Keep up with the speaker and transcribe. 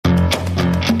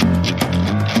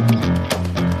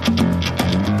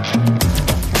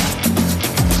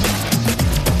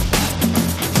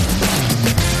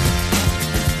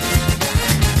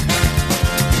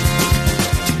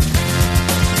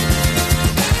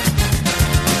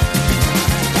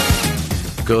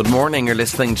Good morning, you're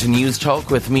listening to News Talk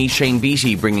with me, Shane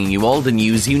Beattie, bringing you all the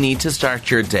news you need to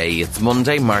start your day. It's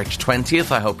Monday, March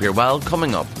 20th. I hope you're well.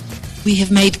 Coming up. We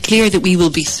have made clear that we will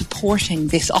be supporting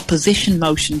this opposition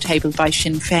motion tabled by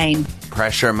Sinn Féin.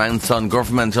 Pressure mounts on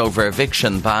government over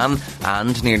eviction ban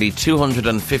and nearly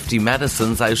 250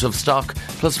 medicines out of stock.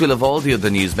 Plus we'll have all the other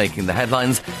news making the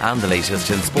headlines and the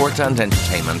latest in sport and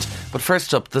entertainment. But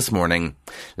first up this morning,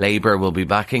 Labour will be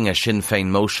backing a Sinn Féin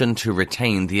motion to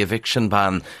retain the eviction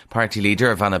ban. Party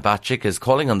leader Ivana Bacik is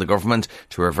calling on the government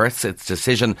to reverse its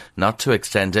decision not to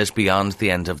extend it beyond the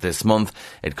end of this month.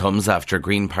 It comes after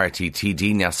Green Party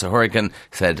TD Neasa Hourigan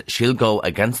said she'll go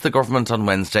against the government on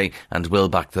Wednesday and will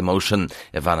back the motion.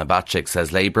 Ivana Bacik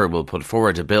says Labour will put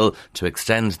forward a bill to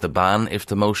extend the ban if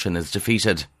the motion is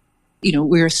defeated.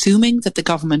 We're assuming that the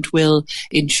government will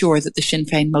ensure that the Sinn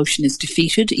Féin motion is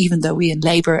defeated, even though we in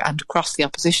Labour and across the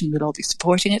opposition will all be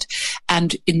supporting it.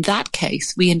 And in that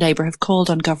case, we in Labour have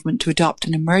called on government to adopt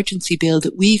an emergency bill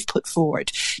that we've put forward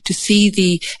to see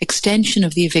the extension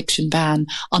of the eviction ban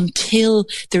until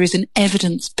there is an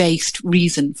evidence-based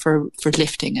reason for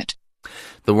lifting it.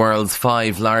 The world's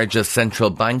 5 largest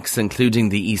central banks, including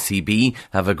the ECB,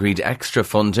 have agreed extra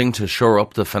funding to shore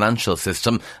up the financial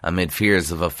system amid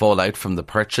fears of a fallout from the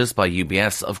purchase by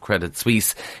UBS of Credit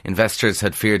Suisse. Investors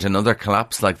had feared another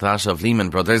collapse like that of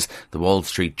Lehman Brothers, the Wall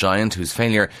Street giant whose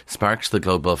failure sparked the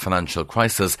global financial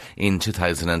crisis in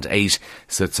 2008.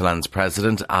 Switzerland's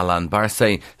President Alain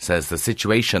Berset says the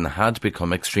situation had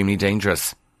become extremely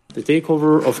dangerous. The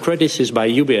takeover of Credit Suisse by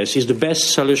UBS is the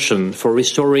best solution for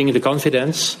restoring the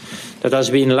confidence that has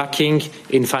been lacking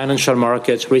in financial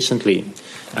markets recently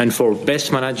and for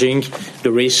best managing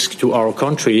the risk to our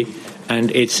country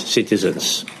and its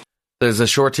citizens. There's a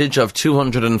shortage of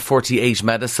 248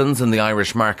 medicines in the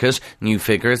Irish market. New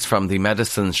figures from the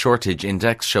Medicines Shortage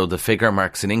Index show the figure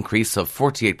marks an increase of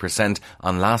 48%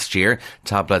 on last year.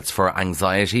 Tablets for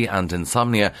anxiety and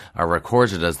insomnia are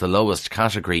recorded as the lowest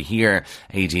category here.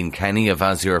 Aideen Kenny of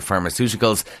Azure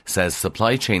Pharmaceuticals says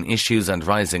supply chain issues and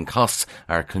rising costs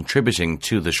are contributing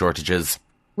to the shortages.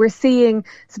 We're seeing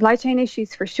supply chain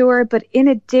issues for sure, but in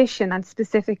addition, and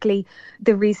specifically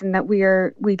the reason that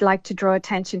we'd like to draw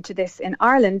attention to this in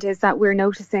Ireland is that we're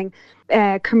noticing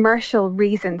commercial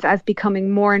reasons as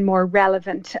becoming more and more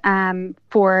relevant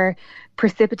for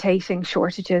precipitating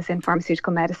shortages in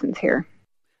pharmaceutical medicines here.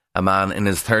 A man in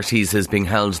his 30s is being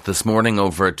held this morning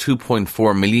over a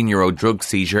 €2.4 million drug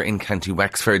seizure in County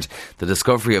Wexford. The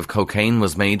discovery of cocaine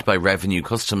was made by Revenue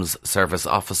Customs Service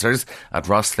officers at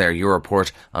Rosslare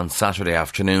Europort on Saturday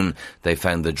afternoon. They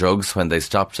found the drugs when they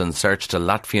stopped and searched a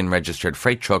Latvian-registered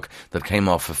freight truck that came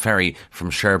off a ferry from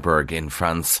Cherbourg in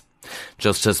France.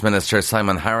 Justice Minister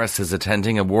Simon Harris is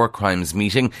attending a war crimes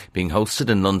meeting being hosted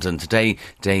in London today,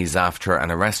 days after an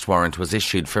arrest warrant was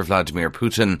issued for Vladimir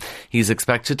Putin. He's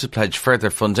expected to pledge further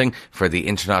funding for the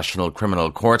International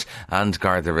Criminal Court and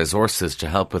gather resources to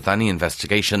help with any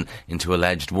investigation into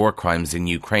alleged war crimes in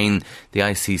Ukraine. The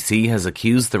ICC has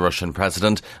accused the Russian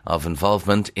president of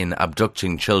involvement in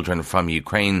abducting children from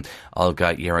Ukraine.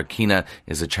 Olga Yerokina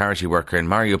is a charity worker in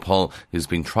Mariupol who's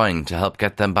been trying to help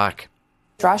get them back.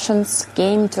 Russians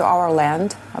came to our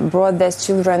land, brought their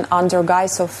children under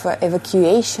guise of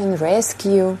evacuation,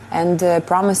 rescue, and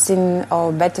promising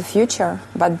a better future.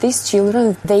 But these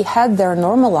children, they had their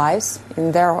normal lives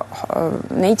in their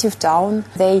native town.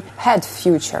 They had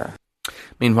future.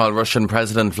 Meanwhile, Russian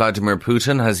President Vladimir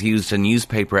Putin has used a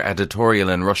newspaper editorial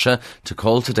in Russia to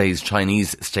call today's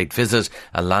Chinese state visit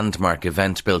a landmark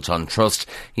event built on trust.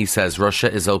 He says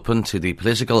Russia is open to the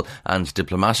political and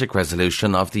diplomatic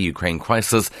resolution of the Ukraine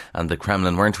crisis and the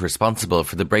Kremlin weren't responsible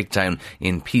for the breakdown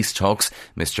in peace talks.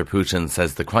 Mr. Putin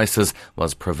says the crisis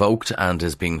was provoked and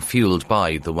is being fuelled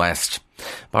by the West.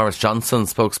 Boris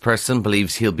Johnson's spokesperson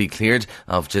believes he'll be cleared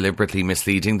of deliberately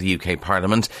misleading the UK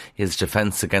Parliament. His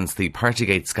defence against the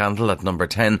Partygate scandal at Number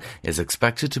 10 is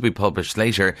expected to be published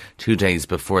later, 2 days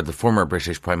before the former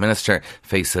British Prime Minister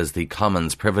faces the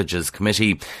Commons Privileges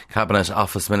Committee. Cabinet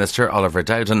Office Minister Oliver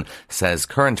Dowden says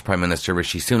current Prime Minister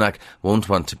Rishi Sunak won't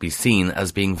want to be seen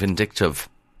as being vindictive.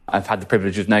 I've had the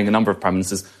privilege of knowing a number of Prime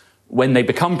Ministers. When they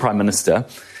become Prime Minister,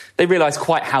 they realise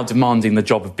quite how demanding the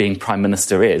job of being Prime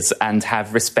Minister is and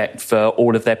have respect for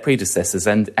all of their predecessors.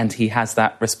 And he has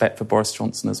that respect for Boris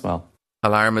Johnson as well.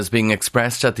 Alarm is being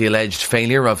expressed at the alleged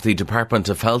failure of the Department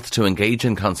of Health to engage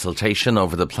in consultation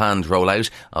over the planned rollout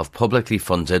of publicly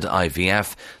funded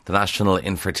IVF. The National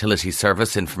Infertility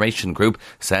Service Information Group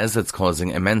says it's causing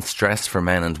immense stress for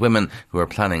men and women who are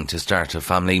planning to start a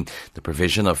family. The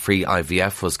provision of free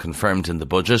IVF was confirmed in the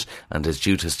budget and is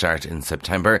due to start in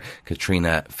September.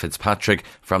 Katrina Fitzpatrick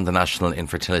from the National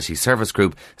Infertility Service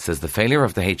Group says the failure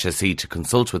of the HSE to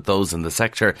consult with those in the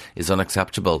sector is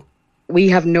unacceptable. We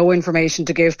have no information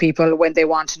to give people when they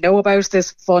want to know about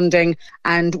this funding,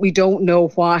 and we don't know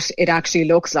what it actually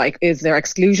looks like. Is there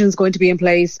exclusions going to be in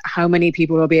place? How many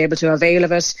people will be able to avail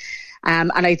of it?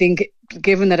 And I think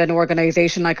given that an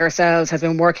organisation like ourselves has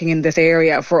been working in this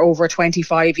area for over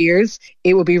 25 years,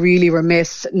 it would be really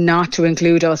remiss not to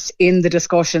include us in the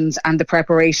discussions and the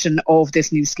preparation of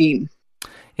this new scheme.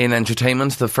 In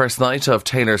entertainment, the first night of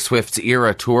Taylor Swift's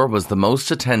Era Tour was the most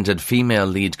attended female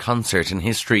lead concert in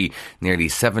history. Nearly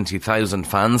 70,000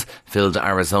 fans filled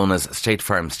Arizona's State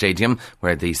Farm Stadium,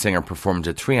 where the singer performed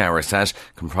a 3-hour set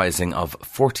comprising of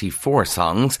 44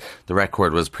 songs. The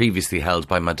record was previously held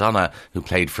by Madonna, who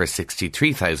played for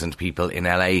 63,000 people in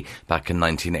LA back in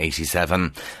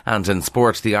 1987. And in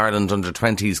sport, the Ireland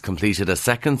under-20s completed a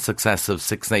second successive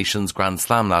Six Nations Grand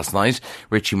Slam last night.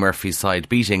 Richie Murphy's side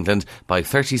beat England by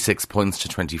 36 points to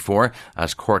 24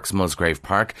 at Cork's Musgrave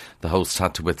Park. The hosts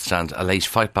had to withstand a late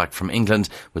fight back from England,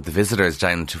 with the visitors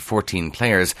down to 14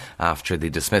 players after the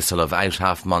dismissal of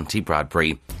out-half Monty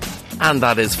Bradbury. And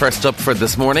that is First Up for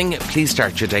this morning. Please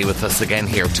start your day with us again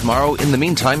here tomorrow. In the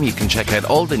meantime, you can check out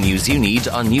all the news you need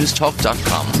on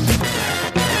newstalk.com.